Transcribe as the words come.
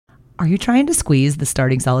Are you trying to squeeze the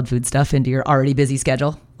starting solid food stuff into your already busy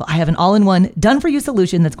schedule? Well, I have an all-in-one, done-for-you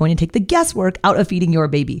solution that's going to take the guesswork out of feeding your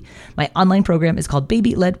baby. My online program is called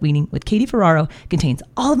Baby Led Weaning with Katie Ferraro. It contains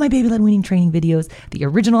all of my baby led weaning training videos, the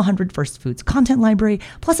original 100 First Foods content library,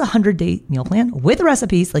 plus a 100-day meal plan with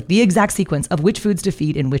recipes, like the exact sequence of which foods to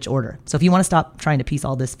feed in which order. So if you want to stop trying to piece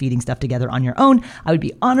all this feeding stuff together on your own, I would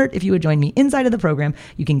be honored if you would join me inside of the program.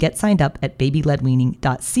 You can get signed up at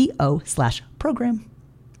babyledweaning.co/program.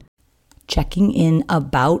 Checking in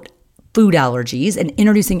about food allergies and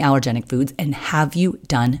introducing allergenic foods. And have you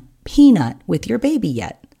done peanut with your baby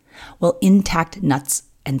yet? Well, intact nuts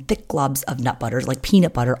and thick globs of nut butters like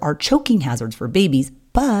peanut butter are choking hazards for babies,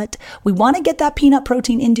 but we want to get that peanut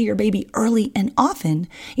protein into your baby early and often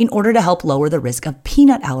in order to help lower the risk of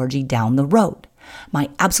peanut allergy down the road. My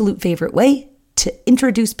absolute favorite way to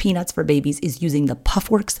introduce peanuts for babies is using the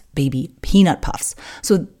Puffworks Baby Peanut Puffs.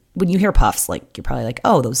 So when you hear puffs, like you're probably like,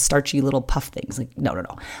 oh, those starchy little puff things. Like, no.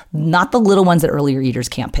 Not the little ones that earlier eaters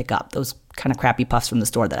can't pick up. Those kind of crappy puffs from the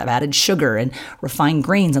store that have added sugar and refined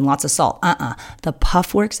grains and lots of salt. The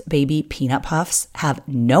Puffworks Baby Peanut Puffs have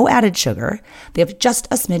no added sugar. They have just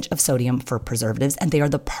a smidge of sodium for preservatives, and they are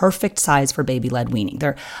the perfect size for baby-led weaning.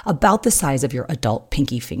 They're about the size of your adult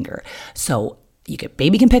pinky finger. So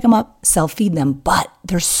baby can pick them up, self-feed them, but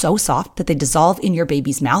they're so soft that they dissolve in your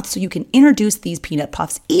baby's mouth, so you can introduce these peanut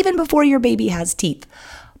puffs even before your baby has teeth.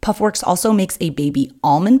 Puffworks also makes a baby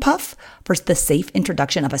almond puff for the safe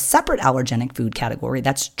introduction of a separate allergenic food category,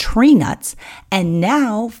 that's tree nuts. And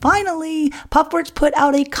now, finally, Puffworks put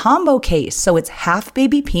out a combo case, so it's half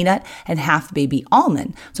baby peanut and half baby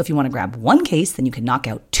almond. So if you want to grab one case, then you can knock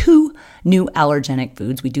out 2 new allergenic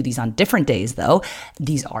foods. We do these on different days, though.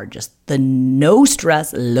 These are just the no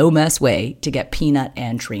stress, low mess way to get peanut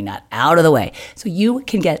and tree nut out of the way. So you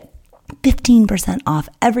can get 15% off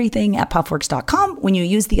everything at puffworks.com when you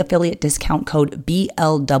use the affiliate discount code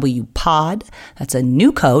BLWPOD. That's a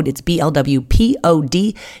new code. It's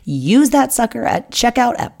BLWPOD. Use that sucker at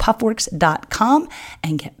checkout at puffworks.com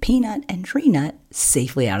and get peanut and tree nut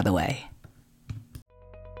safely out of the way.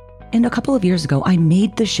 And a couple of years ago, I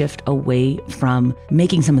made the shift away from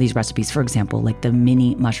making some of these recipes. For example, like the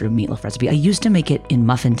mini mushroom meatloaf recipe. I used to make it in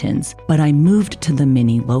muffin tins, but I moved to the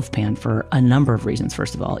mini loaf pan for a number of reasons.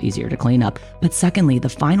 First of all, easier to clean up. But secondly, the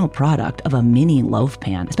final product of a mini loaf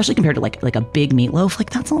pan, especially compared to like a big meatloaf,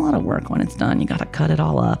 like that's a lot of work when it's done. You got to cut it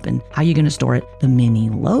all up. And how are you going to store it? The mini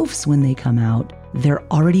loaves, when they come out, they're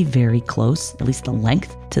already very close, at least the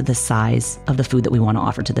length, to the size of the food that we want to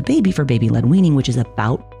offer to the baby for baby-led weaning, which is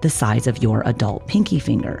about the size of your adult pinky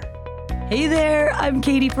finger. Hey there, I'm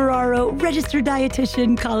Katie Ferraro, registered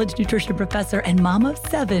dietitian, college nutrition professor, and mom of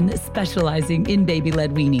 7 specializing in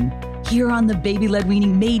baby-led weaning. Here on the Baby-Led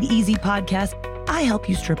Weaning Made Easy podcast, I help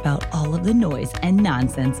you strip out all of the noise and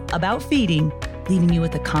nonsense about feeding, leaving you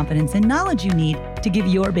with the confidence and knowledge you need to give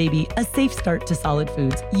your baby a safe start to solid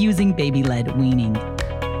foods using baby-led weaning.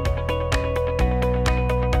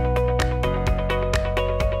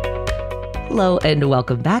 Hello and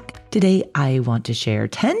welcome back. Today, I want to share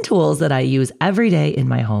 10 tools that I use every day in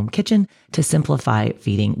my home kitchen to simplify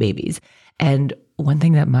feeding babies. And one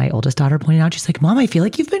thing that my oldest daughter pointed out, she's like, Mom, I feel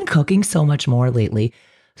like you've been cooking so much more lately.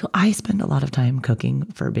 So I spend a lot of time cooking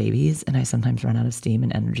for babies, and I sometimes run out of steam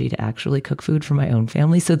and energy to actually cook food for my own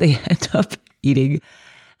family. So they end up eating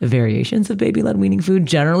variations of baby-led weaning food,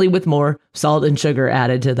 generally with more salt and sugar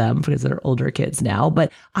added to them because they're older kids now. But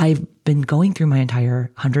I've been going through my entire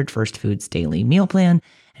 100 First Foods daily meal plan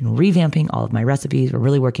and revamping all of my recipes. We're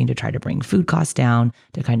really working to try to bring food costs down,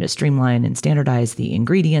 to kind of streamline and standardize the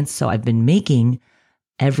ingredients. So I've been making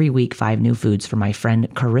every week 5 new foods for my friend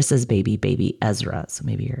Carissa's baby Ezra. So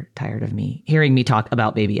maybe you're tired of me hearing me talk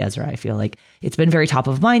about baby Ezra. I feel like it's been very top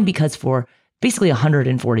of mind because for basically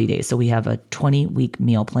 140 days. So we have a 20-week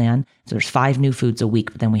meal plan. So there's 5 new foods a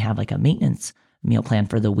week, but then we have like a maintenance meal plan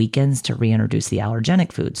for the weekends to reintroduce the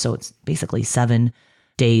allergenic foods. So it's basically 7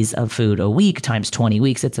 days of food a week times 20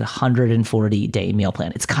 weeks. It's a 140-day meal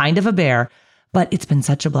plan. It's kind of a bear, but it's been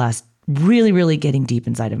such a blast really getting deep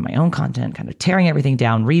inside of my own content, kind of tearing everything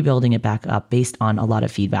down, rebuilding it back up based on a lot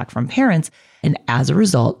of feedback from parents. And as a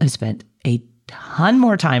result, I've spent a ton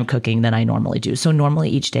more time cooking than I normally do. So normally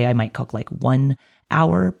each day I might cook like 1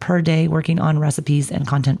 hour per day working on recipes and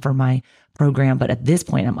content for my program. But at this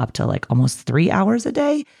point, I'm up to like almost 3 hours a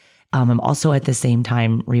day. I'm also at the same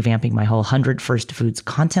time revamping my whole 100 First Foods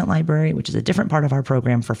content library, which is a different part of our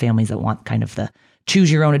program for families that want kind of the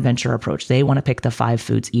choose your own adventure approach. They want to pick the 5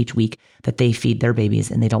 foods each week that they feed their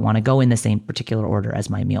babies, and they don't want to go in the same particular order as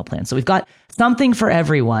my meal plan. So we've got something for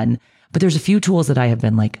everyone, but there's a few tools that I have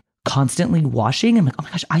been like constantly washing. I'm like, oh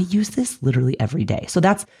my gosh, I use this literally every day. So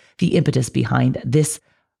that's the impetus behind this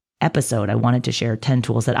episode. I wanted to share 10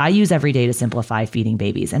 tools that I use every day to simplify feeding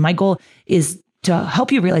babies. And my goal is to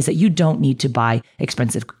help you realize that you don't need to buy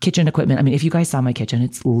expensive kitchen equipment. I mean, if you guys saw my kitchen,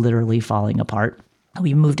 it's literally falling apart.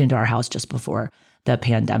 We moved into our house just before the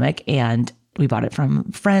pandemic, and we bought it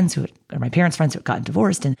from friends or my parents' friends who had gotten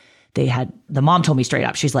divorced. And the mom told me straight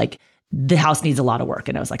up, she's like, the house needs a lot of work.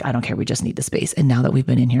 And I was like, I don't care. We just need the space. And now that we've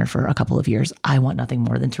been in here for a couple of years, I want nothing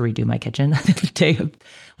more than to redo my kitchen. The other day,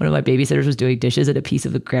 one of my babysitters was doing dishes and a piece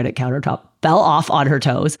of the granite countertop fell off on her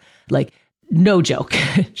toes. Like, no joke.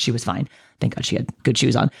 She was fine. Thank God she had good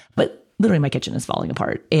shoes on. But literally my kitchen is falling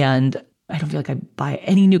apart. And I don't feel like I buy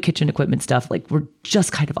any new kitchen equipment stuff. Like, we're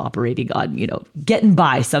just kind of operating on, getting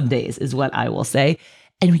by some days is what I will say.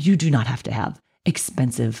 And you do not have to have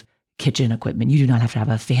expensive kitchen equipment. You do not have to have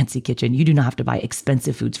a fancy kitchen. You do not have to buy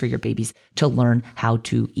expensive foods for your babies to learn how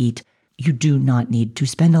to eat. You do not need to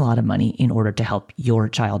spend a lot of money in order to help your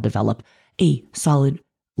child develop a solid,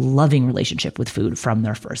 loving relationship with food from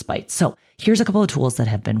their first bite. So here's a couple of tools that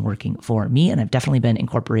have been working for me, and I've definitely been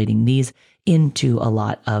incorporating these into a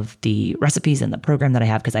lot of the recipes and the program that I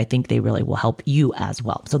have because I think they really will help you as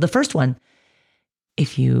well. So the first one,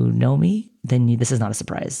 if you know me, then this is not a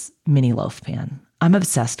surprise, mini loaf pan. I'm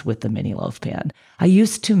obsessed with the mini loaf pan. I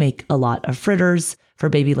used to make a lot of fritters for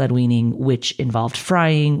baby-led weaning, which involved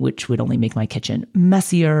frying, which would only make my kitchen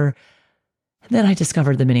messier. Then I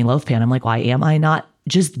discovered the mini loaf pan. I'm like, why am I not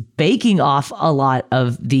just baking off a lot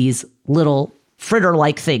of these little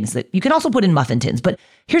fritter-like things that you can also put in muffin tins? But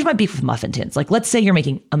here's my beef with muffin tins. Like, let's say you're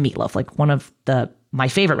making a meatloaf. Like, one of my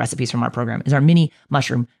favorite recipes from our program is our mini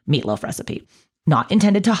mushroom meatloaf recipe. Not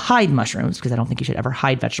intended to hide mushrooms, because I don't think you should ever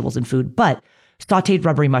hide vegetables in food, but sauteed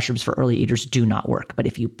rubbery mushrooms for early eaters do not work. But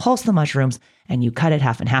if you pulse the mushrooms and you cut it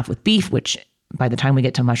half and half with beef, which by the time we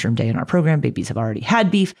get to mushroom day in our program, babies have already had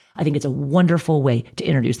beef, I think it's a wonderful way to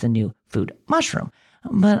introduce the new food mushroom.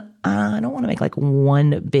 But I don't want to make like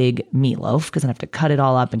one big meatloaf because I have to cut it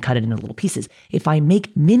all up and cut it into little pieces. If I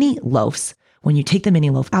make mini loaves, when you take the mini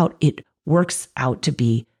loaf out, it works out to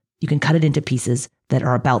be, you can cut it into pieces that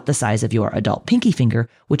are about the size of your adult pinky finger,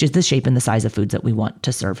 which is the shape and the size of foods that we want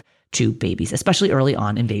to serve to babies, especially early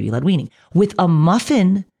on in baby-led weaning. With a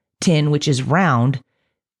muffin tin, which is round,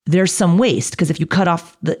 there's some waste because if you cut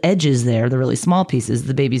off the edges there, the really small pieces,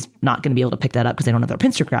 the baby's not going to be able to pick that up because they don't have their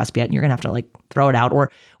pincer grasp yet. And you're going to have to like throw it out or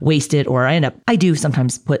waste it. Or I do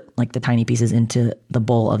sometimes put like the tiny pieces into the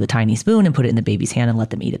bowl of the tiny spoon and put it in the baby's hand and let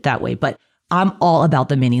them eat it that way. But I'm all about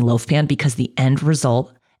the mini loaf pan because the end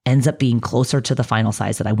result ends up being closer to the final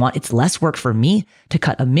size that I want. It's less work for me to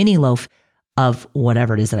cut a mini loaf of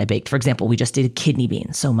whatever it is that I baked. For example, we just did kidney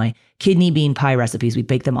beans. So my kidney bean pie recipes, we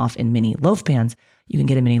bake them off in mini loaf pans. You can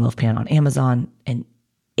get a mini loaf pan on Amazon, an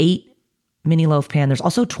 8 mini loaf pan. There's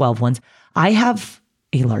also 12 ones. I have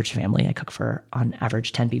a large family. I cook for on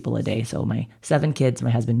average 10 people a day. So my 7 kids,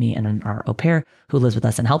 my husband, me, and then our au pair who lives with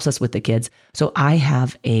us and helps us with the kids. So I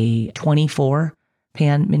have a 24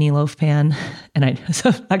 pan, mini loaf pan. And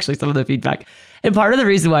so actually some of the feedback. And part of the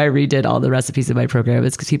reason why I redid all the recipes in my program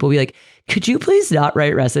is because people will be like, could you please not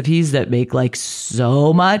write recipes that make like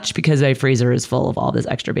so much because my freezer is full of all this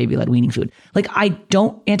extra baby-led weaning food. Like, I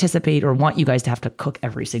don't anticipate or want you guys to have to cook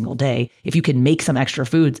every single day. If you can make some extra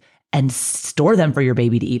foods and store them for your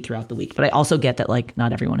baby to eat throughout the week. But I also get that like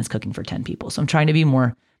not everyone is cooking for 10 people. So I'm trying to be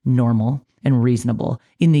more normal and reasonable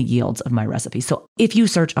in the yields of my recipes. So if you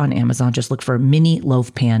search on Amazon, just look for mini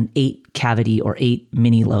loaf pan, 8 cavity or 8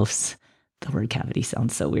 mini loaves. The word cavity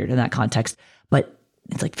sounds so weird in that context, but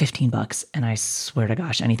it's like $15. And I swear to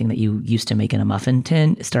gosh, anything that you used to make in a muffin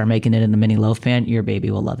tin, start making it in the mini loaf pan, your baby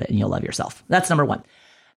will love it and you'll love yourself. That's number 1.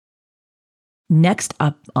 Next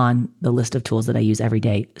up on the list of tools that I use every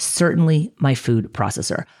day, certainly my food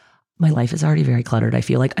processor. My life is already very cluttered. I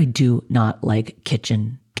feel like I do not like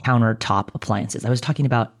kitchen countertop appliances. I was talking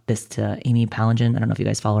about this to Amy Palingen. I don't know if you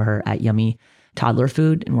guys follow her at Yummy Toddler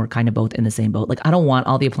Food, and we're kind of both in the same boat. Like, I don't want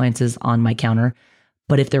all the appliances on my counter,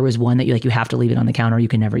 but if there was one that you have to leave it on the counter, you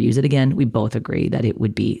can never use it again. We both agree that it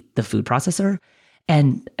would be the food processor.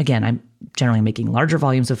 And again, I'm generally making larger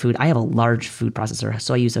volumes of food. I have a large food processor.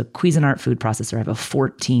 So I use a Cuisinart food processor. I have a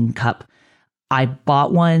 14 cup. I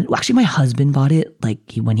bought one. Well, actually, my husband bought it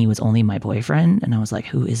when he was only my boyfriend. And I was like,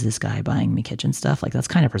 who is this guy buying me kitchen stuff? Like, that's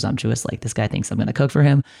kind of presumptuous. Like, this guy thinks I'm going to cook for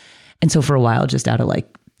him. And so for a while, just out of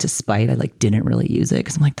to spite, I didn't really use it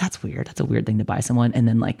because I'm like, that's weird. That's a weird thing to buy someone. And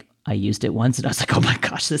then I used it once and I was like, oh my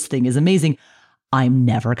gosh, this thing is amazing. I'm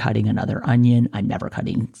never cutting another onion. I'm never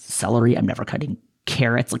cutting celery. I'm never cutting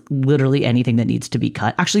carrots, like literally anything that needs to be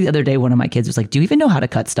cut. Actually, the other day, one of my kids was like, do you even know how to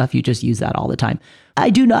cut stuff? You just use that all the time. I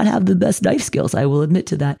do not have the best knife skills. I will admit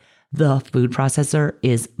to that. The food processor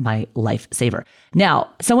is my lifesaver. Now,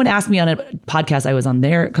 someone asked me on a podcast, I was on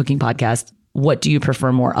their cooking podcast, what do you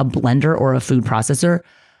prefer more, a blender or a food processor?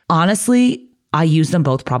 Honestly, I use them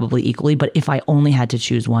both probably equally, but if I only had to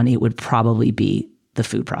choose one, it would probably be the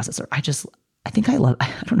food processor. I just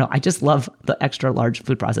love the extra large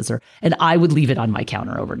food processor, and I would leave it on my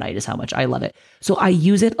counter overnight is how much I love it. So I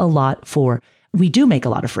use it a lot we do make a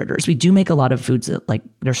lot of fritters. We do make a lot of foods that, like,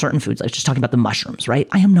 there are certain foods. I was just talking about the mushrooms, right?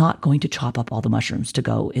 I am not going to chop up all the mushrooms to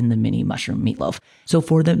go in the mini mushroom meatloaf. So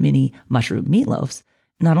for the mini mushroom meatloafs,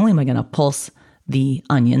 not only am I going to pulse the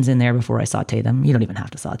onions in there before I saute them. You don't even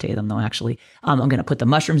have to saute them though, actually. I'm going to put the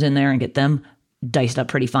mushrooms in there and get them diced up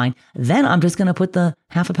pretty fine. Then I'm just going to put the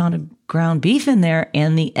half a pound of ground beef in there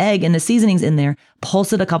and the egg and the seasonings in there,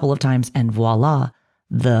 pulse it a couple of times, and voila,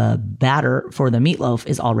 the batter for the meatloaf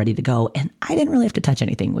is all ready to go. And I didn't really have to touch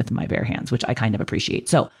anything with my bare hands, which I kind of appreciate.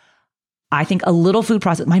 So I think a little food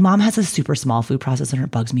processor. My mom has a super small food processor and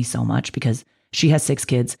it bugs me so much because she has 6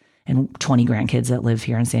 kids and 20 grandkids that live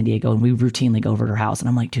here in San Diego. And we routinely go over to her house. And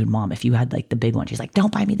I'm like, dude, Mom, if you had like the big one, she's like,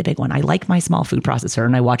 don't buy me the big one. I like my small food processor.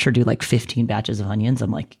 And I watch her do like 15 batches of onions.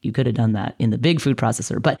 I'm like, you could have done that in the big food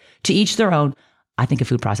processor, but to each their own. I think a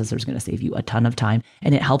food processor is going to save you a ton of time,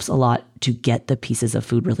 and it helps a lot to get the pieces of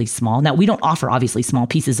food really small. Now, we don't offer obviously small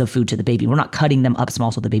pieces of food to the baby. We're not cutting them up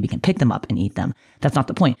small so the baby can pick them up and eat them. That's not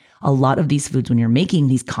the point. A lot of these foods, when you're making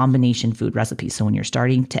these combination food recipes, so when you're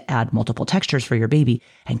starting to add multiple textures for your baby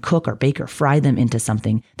and cook or bake or fry them into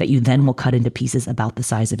something that you then will cut into pieces about the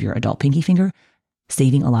size of your adult pinky finger,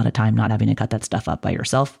 saving a lot of time not having to cut that stuff up by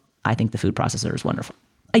yourself, I think the food processor is wonderful.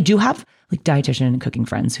 I do have like dietitian and cooking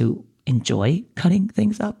friends who enjoy cutting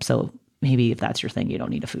things up. So maybe if that's your thing, you don't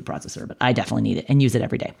need a food processor, but I definitely need it and use it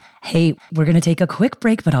every day. Hey, we're going to take a quick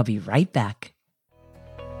break, but I'll be right back.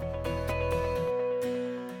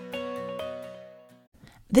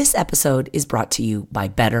 This episode is brought to you by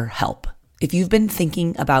BetterHelp. If you've been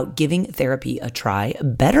thinking about giving therapy a try,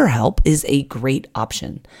 BetterHelp is a great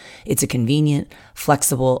option. It's a convenient,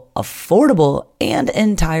 flexible, affordable, and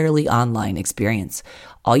entirely online experience.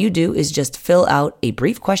 All you do is just fill out a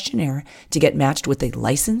brief questionnaire to get matched with a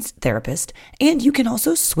licensed therapist, and you can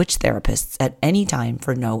also switch therapists at any time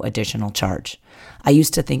for no additional charge. I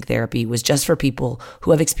used to think therapy was just for people who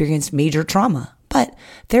have experienced major trauma, but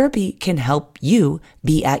therapy can help you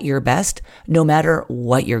be at your best no matter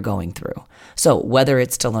what you're going through. So whether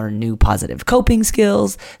it's to learn new positive coping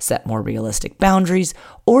skills, set more realistic boundaries,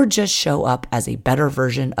 or just show up as a better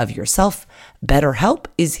version of yourself, BetterHelp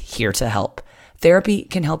is here to help. Therapy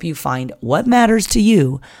can help you find what matters to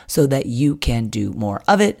you so that you can do more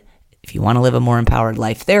of it. If you want to live a more empowered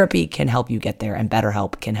life, therapy can help you get there, and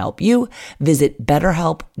BetterHelp can help you. Visit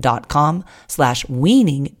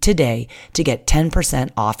betterhelp.com/weaning today to get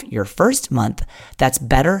 10% off your first month. That's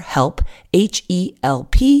BetterHelp,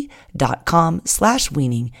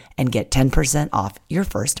 HELP.com/weaning, and get 10% off your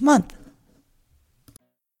first month.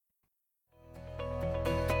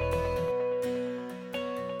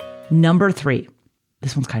 Number 3.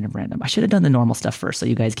 This one's kind of random. I should have done the normal stuff first so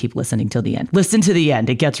you guys keep listening till the end. Listen to the end.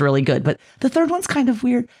 It gets really good. But the third one's kind of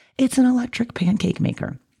weird. It's an electric pancake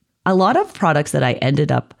maker. A lot of products that I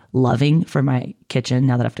ended up loving for my kitchen,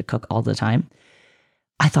 now that I have to cook all the time,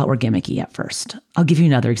 I thought were gimmicky at first. I'll give you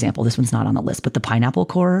another example. This one's not on the list, but the pineapple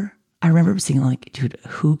corer. I remember seeing like, dude,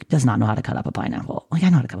 who does not know how to cut up a pineapple? Like, I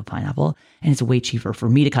know how to cut up a pineapple, and it's way cheaper for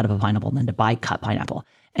me to cut up a pineapple than to buy cut pineapple.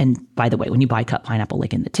 And by the way, when you buy cut pineapple,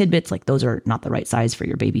 like in the tidbits, like those are not the right size for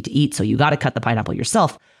your baby to eat. So you got to cut the pineapple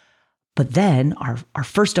yourself. But then our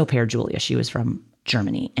first au pair, Julia, she was from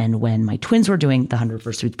Germany. And when my twins were doing the 100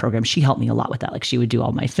 First Foods program, she helped me a lot with that. Like she would do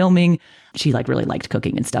all my filming. She like really liked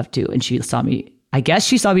cooking and stuff too. And she saw me, I guess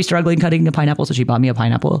she saw me struggling cutting the pineapple. So she bought me a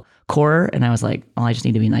pineapple corer. And I was like, oh, I just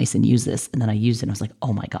need to be nice and use this. And then I used it and I was like,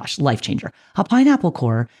 oh my gosh, life changer. A pineapple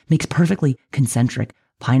corer makes perfectly concentric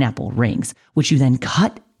pineapple rings, which you then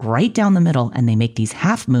cut right down the middle, and they make these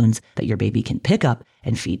half moons that your baby can pick up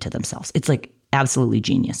and feed to themselves. It's like absolutely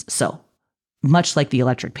genius. So much like the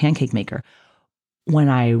electric pancake maker, when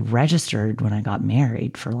I registered, when I got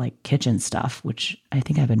married for like kitchen stuff, which I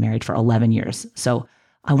think I've been married for 11 years. So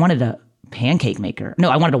I wanted a pancake maker.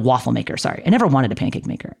 No, I wanted a waffle maker. Sorry. I never wanted a pancake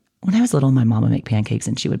maker. When I was little, my mom would make pancakes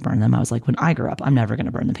and she would burn them. I was like, when I grew up, I'm never going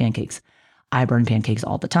to burn the pancakes. I burn pancakes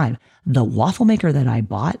all the time. The waffle maker that I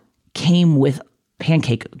bought came with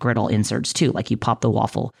pancake griddle inserts too. Like you pop the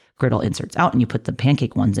waffle griddle inserts out and you put the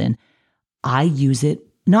pancake ones in. I use it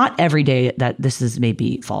not every day. That this is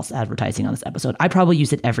maybe false advertising on this episode. I probably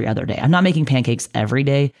use it every other day. I'm not making pancakes every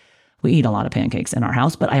day. We eat a lot of pancakes in our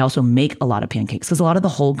house, but I also make a lot of pancakes because a lot of the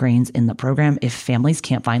whole grains in the program, if families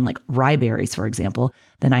can't find like rye berries, for example,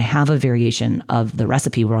 then I have a variation of the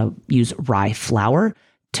recipe where I'll use rye flour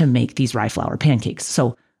to make these rye flour pancakes.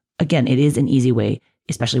 So again, it is an easy way,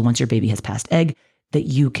 especially once your baby has passed egg, that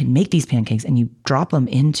you can make these pancakes and you drop them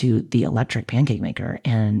into the electric pancake maker.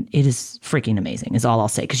 And it is freaking amazing is all I'll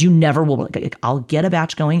say. Because you never will, I'll get a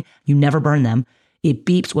batch going. You never burn them. It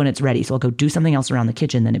beeps when it's ready. So I'll go do something else around the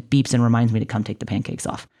kitchen. Then it beeps and reminds me to come take the pancakes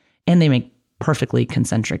off. And they make perfectly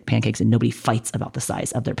concentric pancakes and nobody fights about the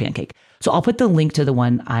size of their pancake. So I'll put the link to the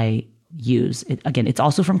one I use. Again, it's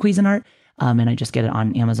also from Cuisinart. And I just get it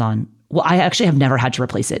on Amazon. Well, I actually have never had to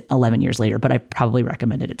replace it 11 years later, but I probably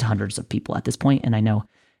recommended it to hundreds of people at this point, and I know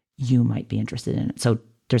you might be interested in it. So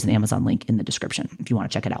there's an Amazon link in the description if you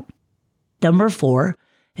want to check it out. Number 4,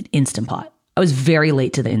 an Instant Pot. I was very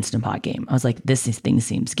late to the Instant Pot game. I was like, this thing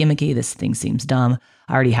seems gimmicky. This thing seems dumb.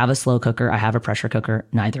 I already have a slow cooker. I have a pressure cooker,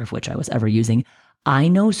 neither of which I was ever using. I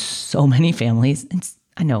know so many families, and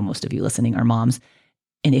I know most of you listening are moms,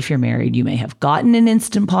 and if you're married, you may have gotten an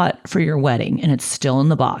Instant Pot for your wedding and it's still in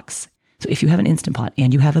the box. So if you have an Instant Pot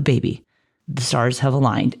and you have a baby, the stars have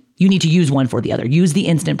aligned. You need to use one for the other. Use the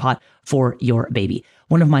Instant Pot for your baby.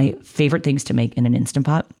 One of my favorite things to make in an Instant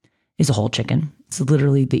Pot is a whole chicken. It's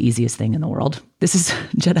literally the easiest thing in the world. This is,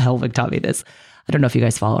 Jenna Helwig taught me this. I don't know if you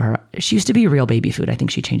guys follow her. She used to be Real Baby Food. I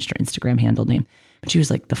think she changed her Instagram handle name. But she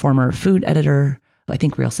was like the former food editor, I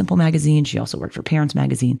think Real Simple magazine. She also worked for Parents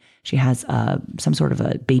magazine. She has some sort of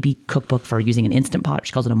a baby cookbook for using an Instant Pot.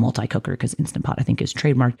 She calls it a multi-cooker because Instant Pot, I think, is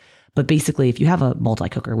trademarked. But basically, if you have a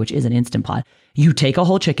multi-cooker, which is an Instant Pot, you take a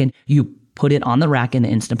whole chicken, you put it on the rack in the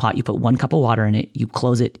Instant Pot, you put 1 cup of water in it, you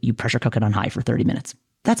close it, you pressure cook it on high for 30 minutes.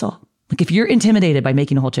 That's all. Like if you're intimidated by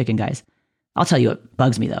making a whole chicken, guys, I'll tell you what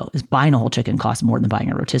bugs me though, is buying a whole chicken costs more than buying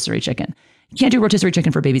a rotisserie chicken. You can't do rotisserie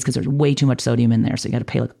chicken for babies because there's way too much sodium in there. So you got to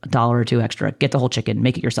pay like $1 or $2 extra, get the whole chicken,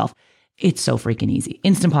 make it yourself. It's so freaking easy.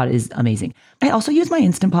 Instant Pot is amazing. I also use my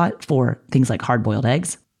Instant Pot for things like hard-boiled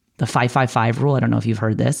eggs. The 5-5-5 rule, I don't know if you've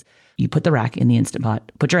heard this. You put the rack in the Instant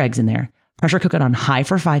Pot, put your eggs in there, pressure cook it on high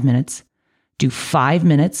for 5 minutes, do 5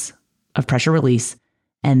 minutes of pressure release,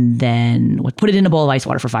 and then put it in a bowl of ice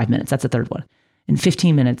water for 5 minutes. That's the third one. In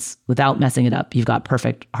 15 minutes, without messing it up, you've got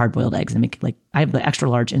perfect hard-boiled eggs. And I have the extra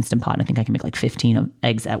large Instant Pot, and I think I can make like 15 of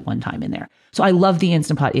eggs at one time in there. So I love the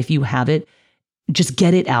Instant Pot. If you have it, just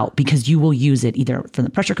get it out because you will use it either from the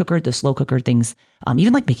pressure cooker, the slow cooker things,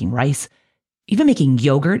 even like making rice, even making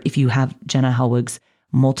yogurt. If you have Jenna Helwig's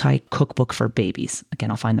multi-cookbook for babies,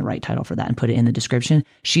 again, I'll find the right title for that and put it in the description.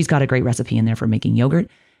 She's got a great recipe in there for making yogurt.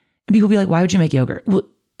 And people will be like, why would you make yogurt? Well,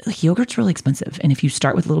 like yogurt's really expensive. And if you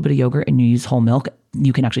start with a little bit of yogurt and you use whole milk,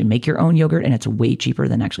 you can actually make your own yogurt and it's way cheaper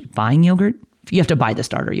than actually buying yogurt. You have to buy the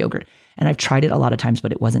starter yogurt. And I've tried it a lot of times,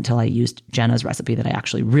 but it wasn't until I used Jenna's recipe that I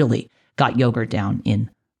actually really got yogurt down in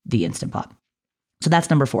the Instant Pot. So that's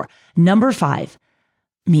number 4. Number 5,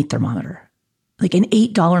 meat thermometer. Like an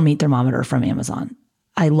 $8 meat thermometer from Amazon.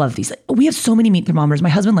 I love these. We have so many meat thermometers. My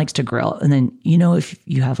husband likes to grill. And then, if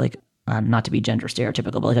you have like, not to be gender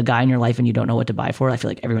stereotypical, but like a guy in your life and you don't know what to buy for, I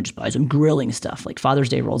feel like everyone just buys them grilling stuff. Like Father's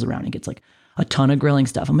Day rolls around and gets like a ton of grilling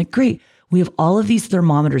stuff. I'm like, great. We have all of these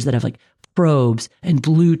thermometers that have like probes and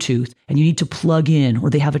Bluetooth and you need to plug in or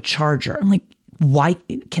they have a charger. I'm like, why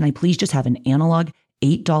can I please just have an analog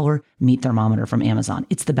 $8 meat thermometer from Amazon?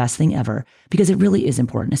 It's the best thing ever because it really is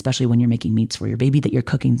important, especially when you're making meats for your baby, that you're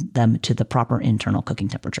cooking them to the proper internal cooking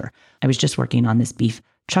temperature. I was just working on this beef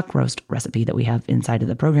chuck roast recipe that we have inside of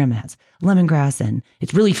the program. It has lemongrass and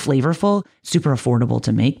it's really flavorful, super affordable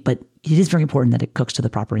to make, but it is very important that it cooks to the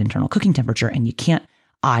proper internal cooking temperature and you can't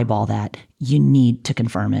eyeball that. You need to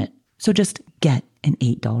confirm it. So just get an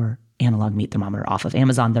 $8 analog meat thermometer off of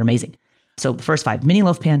Amazon. They're amazing. So the first 5, mini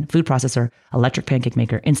loaf pan, food processor, electric pancake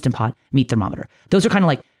maker, Instant Pot, meat thermometer. Those are kind of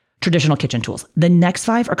like traditional kitchen tools. The next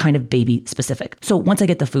 5 are kind of baby specific. So once I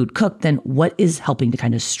get the food cooked, then what is helping to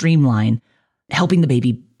kind of streamline helping the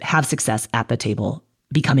baby have success at the table,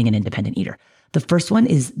 becoming an independent eater? The first one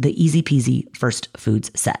is the Easy Peasy First Foods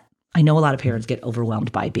set. I know a lot of parents get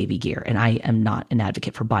overwhelmed by baby gear, and I am not an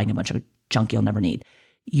advocate for buying a bunch of junk you'll never need.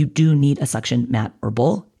 You do need a suction mat or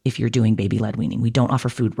bowl if you're doing baby-led weaning. We don't offer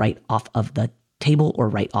food right off of the table or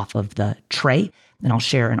right off of the tray. And I'll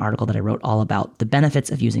share an article that I wrote all about the benefits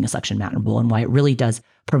of using a suction mat or bowl and why it really does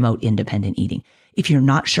promote independent eating. If you're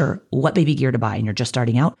not sure what baby gear to buy and you're just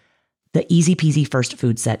starting out, the Easy Peasy First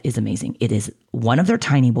Food set is amazing. It is one of their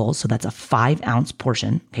tiny bowls, so that's a 5-ounce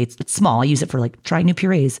portion. Okay, it's small. I use it for like trying new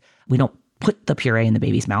purees. We don't put the puree in the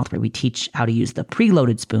baby's mouth, where we teach how to use the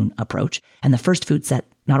preloaded spoon approach. And the first food set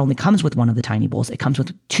not only comes with one of the tiny bowls, it comes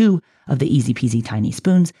with 2 of the Easy Peasy tiny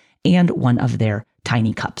spoons and 1 of their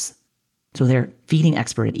tiny cups. So their feeding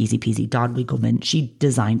expert at Easy Peasy, Dawn Winkleman, she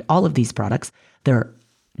designed all of these products. They're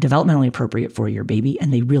developmentally appropriate for your baby,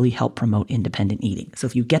 and they really help promote independent eating. So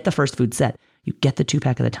if you get the first food set, you get the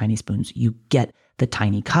 2-pack of the tiny spoons, you get the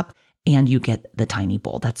tiny cup, and you get the tiny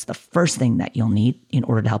bowl. That's the first thing that you'll need in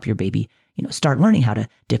order to help your baby, start learning how to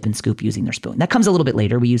dip and scoop using their spoon. That comes a little bit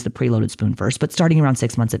later. We use the preloaded spoon first, but starting around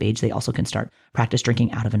 6 months of age, they also can start practice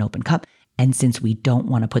drinking out of an open cup. And since we don't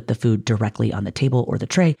want to put the food directly on the table or the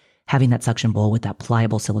tray, having that suction bowl with that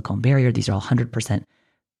pliable silicone barrier, these are all 100%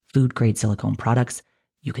 food grade silicone products.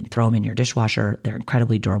 You can throw them in your dishwasher. They're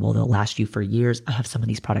incredibly durable. They'll last you for years. I have some of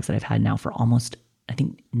these products that I've had now for almost,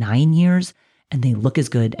 9 years, and they look as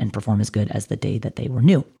good and perform as good as the day that they were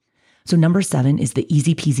new. So number 7 is the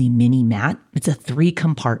Easy Peasy Mini Mat. It's a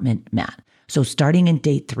 3-compartment mat. So starting in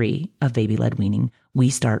day 3 of baby-led weaning, we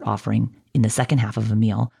start offering in the second half of a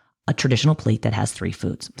meal, a traditional plate that has 3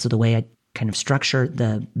 foods. So the way I kind of structure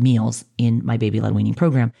the meals in my baby-led weaning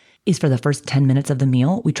program is for the first 10 minutes of the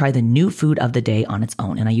meal, we try the new food of the day on its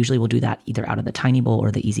own. And I usually will do that either out of the tiny bowl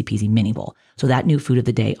or the Easy Peasy mini bowl. So that new food of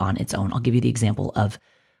the day on its own. I'll give you the example of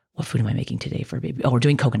what food am I making today for a baby? Oh, we're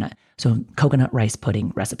doing coconut. So coconut rice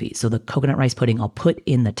pudding recipe. So the coconut rice pudding, I'll put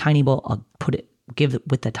in the tiny bowl. I'll give it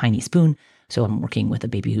with the tiny spoon. So I'm working with a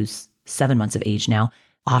baby who's 7 months of age now,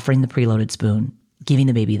 offering the preloaded spoon, giving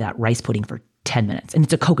the baby that rice pudding for 10 minutes. And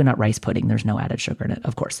it's a coconut rice pudding. There's no added sugar in it,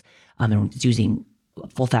 of course. And it's using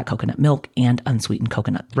full-fat coconut milk and unsweetened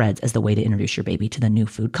coconut threads as the way to introduce your baby to the new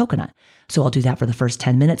food coconut. So I'll do that for the first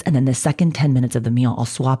 10 minutes. And then the second 10 minutes of the meal, I'll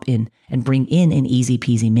swap in and bring in an Easy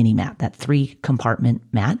Peasy mini mat, that 3-compartment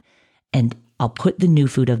mat. And I'll put the new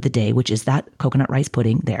food of the day, which is that coconut rice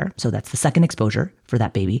pudding there. So that's the second exposure for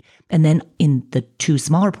that baby. And then in the 2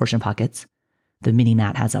 smaller portion pockets, the mini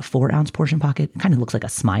mat has a 4-ounce portion pocket. It kind of looks like a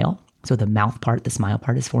smile. So the mouth part, the smile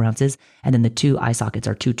part is 4 ounces. And then the 2 eye sockets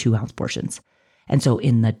are 2 2-ounce portions. And so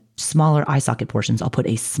in the smaller eye socket portions, I'll put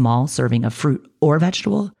a small serving of fruit or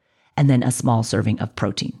vegetable, and then a small serving of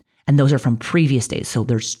protein. And those are from previous days. So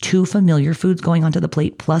there's 2 familiar foods going onto the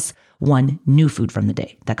plate plus 1 new food from the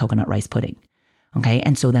day, that coconut rice pudding. Okay.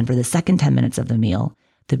 And so then for the second 10 minutes of the meal,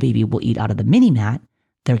 the baby will eat out of the mini mat.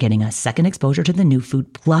 They're getting a second exposure to the new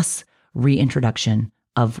food plus reintroduction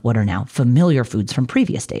of what are now familiar foods from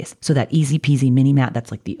previous days. So that Easy Peasy mini mat,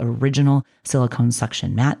 that's like the original silicone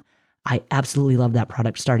suction mat. I absolutely love that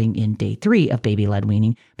product starting in day 3 of baby-led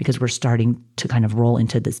weaning, because we're starting to kind of roll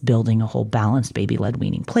into this building a whole balanced baby-led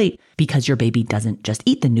weaning plate, because your baby doesn't just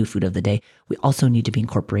eat the new food of the day. We also need to be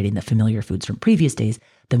incorporating the familiar foods from previous days.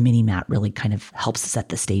 The mini mat really kind of helps set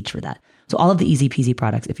the stage for that. So all of the Easy Peasy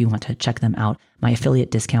products, if you want to check them out, my affiliate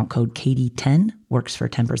discount code Katie10 works for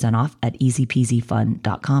 10% off at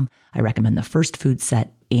easypeasyfun.com. I recommend the first food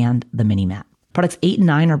set and the mini mat. Products 8 and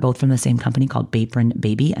 9 are both from the same company called Bapron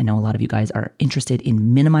Baby. I know a lot of you guys are interested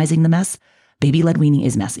in minimizing the mess. Baby-led weaning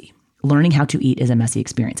is messy. Learning how to eat is a messy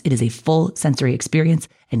experience. It is a full sensory experience,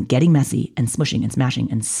 and getting messy and smushing and smashing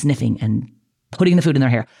and sniffing and putting the food in their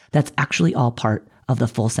hair, that's actually all part of the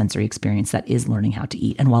full sensory experience that is learning how to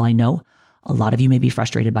eat. And while I know a lot of you may be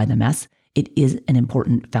frustrated by the mess, it is an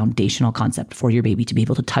important foundational concept for your baby to be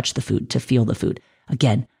able to touch the food, to feel the food.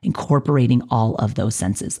 Again, incorporating all of those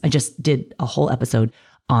senses. I just did a whole episode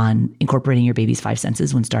on incorporating your baby's 5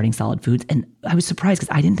 senses when starting solid foods. And I was surprised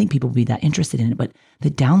because I didn't think people would be that interested in it, but the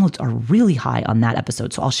downloads are really high on that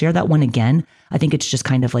episode. So I'll share that one again. I think it's just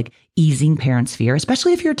kind of like easing parents' fear,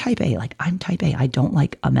 especially if you're type A. Like, I'm type A. I don't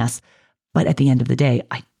like a mess. But at the end of the day,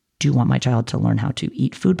 I do want my child to learn how to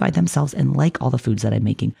eat food by themselves and like all the foods that I'm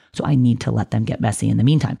making. So I need to let them get messy in the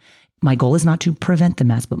meantime. My goal is not to prevent the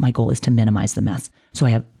mess, but my goal is to minimize the mess. So I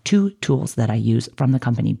have 2 tools that I use from the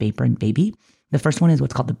company Bapron Baby. The first one is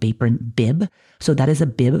what's called the Bapron Bib. So that is a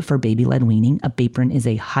bib for baby-led weaning. A Bapron is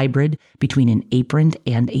a hybrid between an apron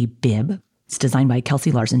and a bib. It's designed by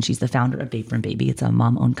Kelsey Larson. She's the founder of Bapron Baby. It's a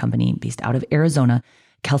mom-owned company based out of Arizona.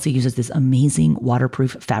 Kelsey uses this amazing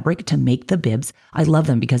waterproof fabric to make the bibs. I love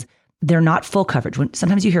them because they're not full coverage.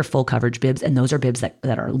 Sometimes you hear full coverage bibs, and those are bibs that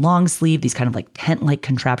are long sleeve, these kind of like tent-like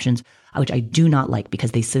contraptions, which I do not like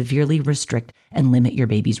because they severely restrict and limit your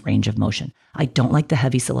baby's range of motion. I don't like the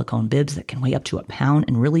heavy silicone bibs that can weigh up to a pound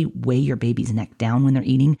and really weigh your baby's neck down when they're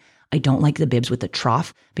eating. I don't like the bibs with the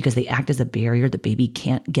trough because they act as a barrier. The baby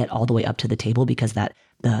can't get all the way up to the table because that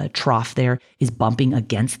the trough there is bumping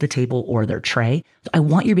against the table or their tray. So I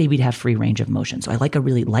want your baby to have free range of motion. So I like a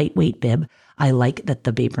really lightweight bib. I like that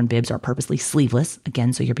the Vaporin bibs are purposely sleeveless,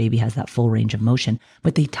 again, so your baby has that full range of motion,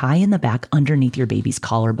 but they tie in the back underneath your baby's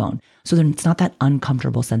collarbone. So then it's not that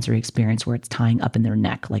uncomfortable sensory experience where it's tying up in their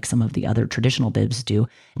neck like some of the other traditional bibs do.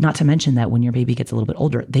 Not to mention that when your baby gets a little bit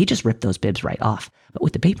older, they just rip those bibs right off. But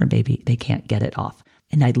with the Vaporin baby, they can't get it off.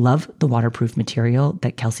 And I love the waterproof material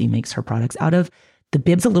that Kelsey makes her products out of. The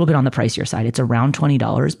bib's a little bit on the pricier side. It's around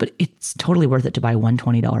 $20, but it's totally worth it to buy one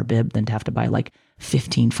 $20 bib than to have to buy like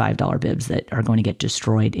 15 $5 bibs that are going to get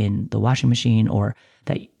destroyed in the washing machine or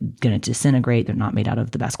that going to disintegrate. They're not made out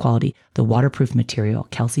of the best quality. The waterproof material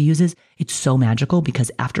Kelsey uses, it's so magical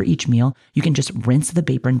because after each meal, you can just rinse the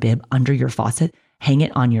Vaporin bib under your faucet, hang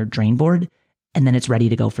it on your drain board, and then it's ready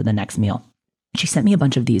to go for the next meal. She sent me a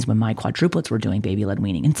bunch of these when my quadruplets were doing baby-led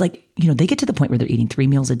weaning. And it's like, they get to the point where they're eating 3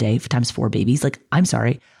 meals a day times 4 babies. Like, I'm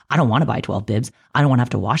sorry, I don't want to buy 12 bibs. I don't want to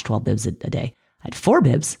have to wash 12 bibs a day. I had 4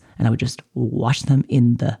 bibs and I would just wash them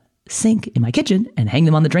in the sink in my kitchen and hang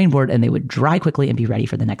them on the drain board and they would dry quickly and be ready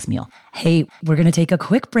for the next meal. Hey, we're going to take a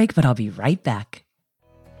quick break, but I'll be right back.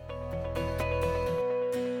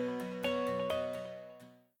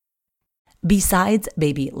 Besides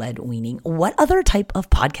baby-led weaning, what other type of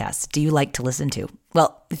podcasts do you like to listen to?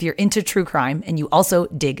 Well, if you're into true crime and you also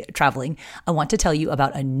dig traveling, I want to tell you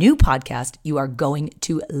about a new podcast you are going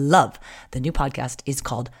to love. The new podcast is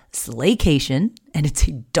called Slaycation, and it's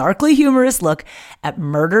a darkly humorous look at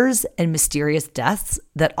murders and mysterious deaths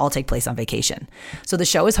that all take place on vacation. So the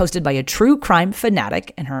show is hosted by a true crime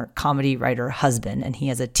fanatic and her comedy writer husband, and he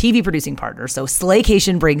has a TV producing partner. So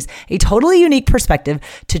Slaycation brings a totally unique perspective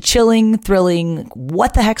to chilling, thrilling,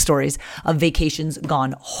 what the heck stories of vacations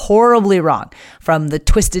gone horribly wrong. From the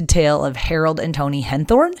twisted tale of Harold and Toni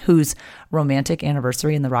Henthorne, whose romantic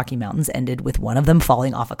anniversary in the Rocky Mountains ended with one of them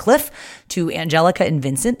falling off a cliff, to Angelica and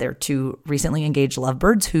Vincent, their 2 recently engaged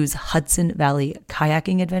lovebirds whose Hudson Valley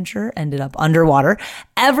kayaking adventure ended up underwater.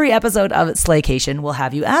 Every episode of Slaycation will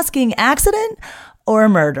have you asking, accident or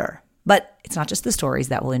murder? But it's not just the stories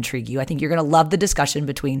that will intrigue you. I think you're going to love the discussion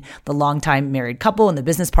between the longtime married couple and the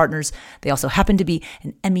business partners. They also happen to be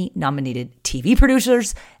an Emmy-nominated TV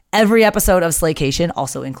producers. Every episode of Slaycation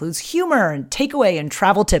also includes humor and takeaway and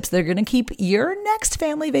travel tips that are going to keep your next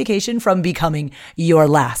family vacation from becoming your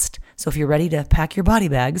last. So if you're ready to pack your body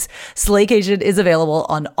bags, Slaycation is available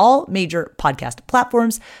on all major podcast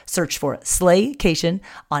platforms. Search for Slaycation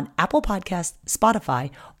on Apple Podcasts,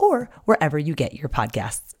 Spotify, or wherever you get your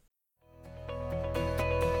podcasts.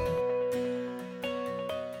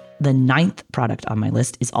 The 9th product on my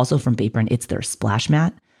list is also from Vaporin. It's their Splash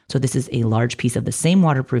Mat. So this is a large piece of the same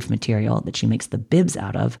waterproof material that she makes the bibs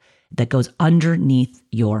out of that goes underneath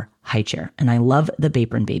your high chair. And I love the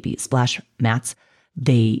Vaporin baby splash mats.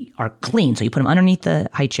 They are clean. So you put them underneath the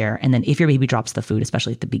high chair. And then if your baby drops the food,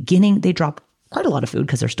 especially at the beginning, they drop quite a lot of food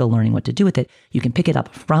because they're still learning what to do with it. You can pick it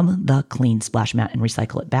up from the clean splash mat and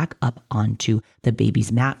recycle it back up onto the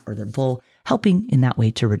baby's mat or their bowl, helping in that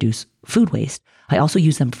way to reduce food waste. I also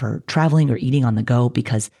use them for traveling or eating on the go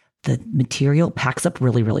because the material packs up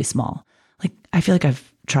really, really small. Like, I feel like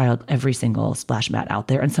I've tried every single splash mat out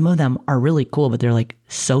there and some of them are really cool, but they're like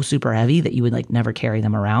so super heavy that you would like never carry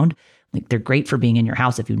them around. Like, they're great for being in your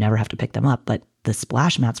house if you never have to pick them up. But the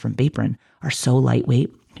splash mats from Vaporin are so lightweight.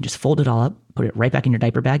 You can just fold it all up, put it right back in your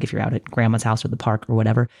diaper bag if you're out at grandma's house or the park or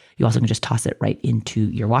whatever. You also can just toss it right into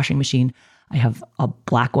your washing machine. I have a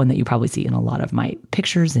black one that you probably see in a lot of my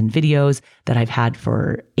pictures and videos that I've had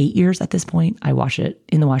for 8 years at this point. I wash it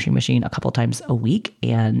in the washing machine a couple times a week.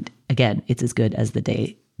 And again, it's as good as the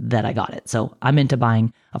day that I got it. So I'm into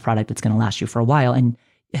buying a product that's going to last you for a while. And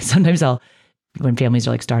sometimes when families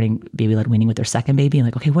are like starting baby-led weaning with their second baby, I'm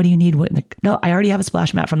like, okay, what do you need? No, I already have a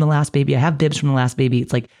splash mat from the last baby. I have bibs from the last baby.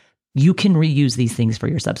 It's like, you can reuse these things for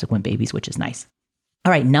your subsequent babies, which is nice.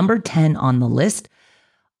 All right, number 10 on the list.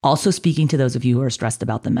 Also speaking to those of you who are stressed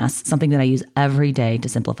about the mess, something that I use every day to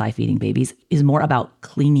simplify feeding babies is more about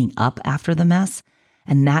cleaning up after the mess.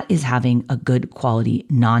 And that is having a good quality,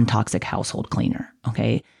 non-toxic household cleaner,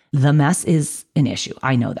 okay? The mess is an issue.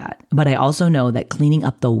 I know that. But I also know that cleaning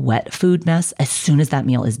up the wet food mess as soon as that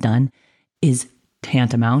meal is done is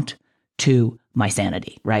tantamount to my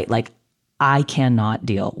sanity, right? Like, I cannot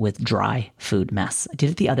deal with dry food mess. I did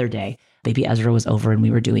it the other day. Baby Ezra was over and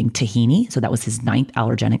we were doing tahini. So that was his 9th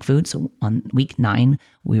allergenic food. So on week 9,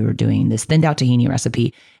 we were doing this thinned out tahini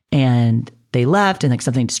recipe and they left and like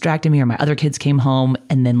something distracted me or my other kids came home.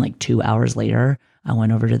 And then like 2 hours later, I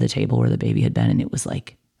went over to the table where the baby had been and it was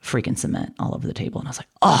like freaking cement all over the table. And I was like,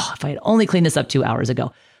 oh, if I had only cleaned this up 2 hours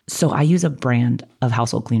ago. So I use a brand of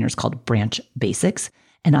household cleaners called Branch Basics.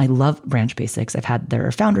 And I love Branch Basics. I've had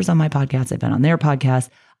their founders on my podcast. I've been on their podcast.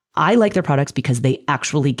 I like their products because they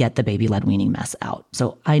actually get the baby-led weaning mess out.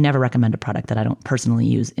 So I never recommend a product that I don't personally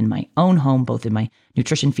use in my own home, both in my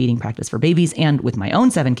nutrition feeding practice for babies and with my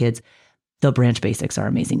own 7 kids. The Branch Basics are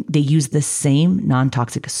amazing. They use the same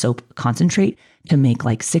non-toxic soap concentrate to make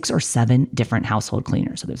like 6 or 7 different household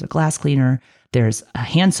cleaners. So there's a glass cleaner, there's a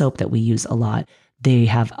hand soap that we use a lot. They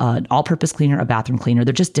have an all-purpose cleaner, a bathroom cleaner.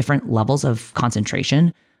 They're just different levels of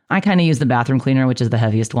concentration. I kind of use the bathroom cleaner, which is the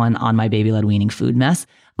heaviest one, on my baby-led weaning food mess.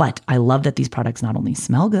 But I love that these products not only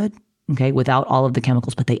smell good, okay, without all of the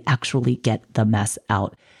chemicals, but they actually get the mess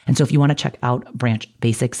out. And so if you want to check out Branch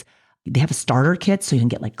Basics, they have a starter kit, so you can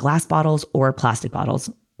get like glass bottles or plastic bottles.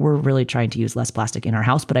 We're really trying to use less plastic in our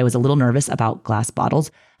house, but I was a little nervous about glass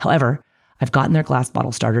bottles. However, I've gotten their glass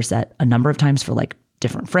bottle starter set a number of times for like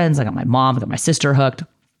different friends. I got my mom, I got my sister hooked.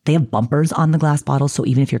 They have bumpers on the glass bottles, so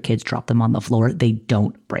even if your kids drop them on the floor, they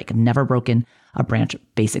don't break. I've never broken a Branch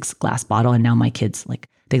Basics glass bottle, and now my kids, like,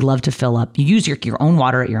 they love to fill up. You use your own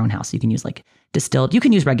water at your own house. You can use like distilled. You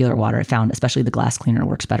can use regular water. I found especially the glass cleaner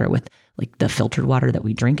works better with like the filtered water that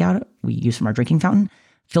we use from our drinking fountain.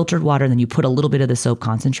 Filtered water, then you put a little bit of the soap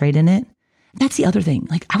concentrate in it. That's the other thing.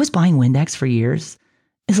 Like, I was buying Windex for years.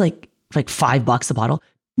 It's like $5 a bottle.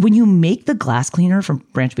 When you make the glass cleaner from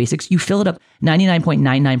Branch Basics, you fill it up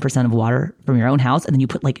 99.99% of water from your own house, and then you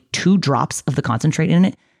put like 2 drops of the concentrate in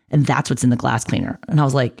it, and that's what's in the glass cleaner. And I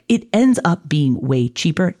was like, it ends up being way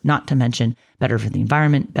cheaper, not to mention better for the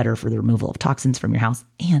environment, better for the removal of toxins from your house,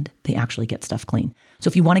 and they actually get stuff clean. So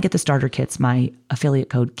if you want to get the starter kits, my affiliate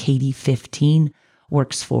code Katie15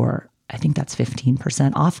 works for, I think that's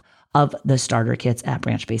 15% off of the starter kits at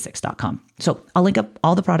branchbasics.com. So I'll link up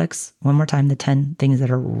all the products one more time, the 10 things that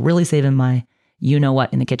are really saving my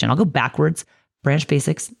you-know-what in the kitchen. I'll go backwards. Branch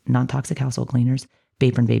Basics, non-toxic household cleaners,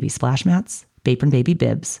 Baperin Baby splash mats, Baperin Baby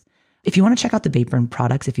bibs. If you want to check out the Baperin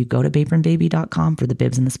products, if you go to baperinbaby.com for the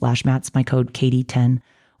bibs and the splash mats, my code Katie10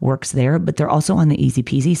 works there, but they're also on the Easy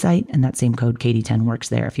Peasy site, and that same code Katie10 works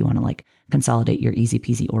there if you want to like consolidate your Easy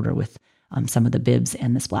Peasy order with some of the bibs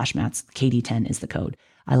and the splash mats. Katie10 is the code.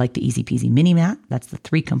 I like the Easy Peasy mini mat. That's the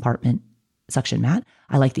 3-compartment suction mat.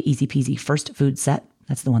 I like the Easy Peasy first food set.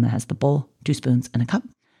 That's the one that has the bowl, 2 spoons, and a cup.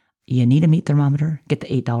 You need a meat thermometer. Get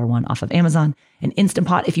the $8 one off of Amazon. An Instant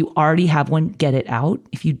Pot, if you already have one, get it out.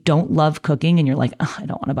 If you don't love cooking and you're like, oh, I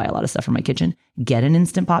don't want to buy a lot of stuff for my kitchen, get an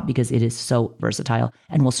Instant Pot because it is so versatile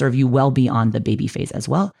and will serve you well beyond the baby phase as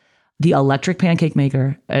well. The electric pancake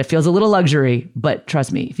maker, it feels a little luxury, but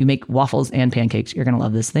trust me, if you make waffles and pancakes, you're going to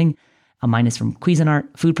love this thing. Mine is from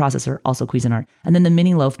Cuisinart, food processor, also Cuisinart. And then the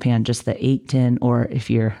mini loaf pan, just the 8-tin, or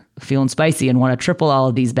if you're feeling spicy and want to triple all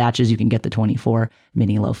of these batches, you can get the 24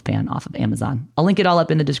 mini loaf pan off of Amazon. I'll link it all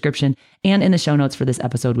up in the description and in the show notes for this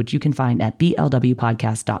episode, which you can find at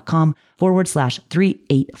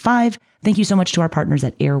blwpodcast.com/385. Thank you so much to our partners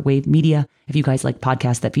at Airwave Media. If you guys like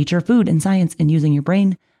podcasts that feature food and science and using your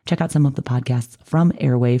brain, check out some of the podcasts from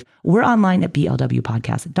Airwave. We're online at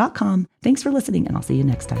blwpodcast.com. Thanks for listening, and I'll see you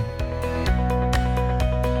next time.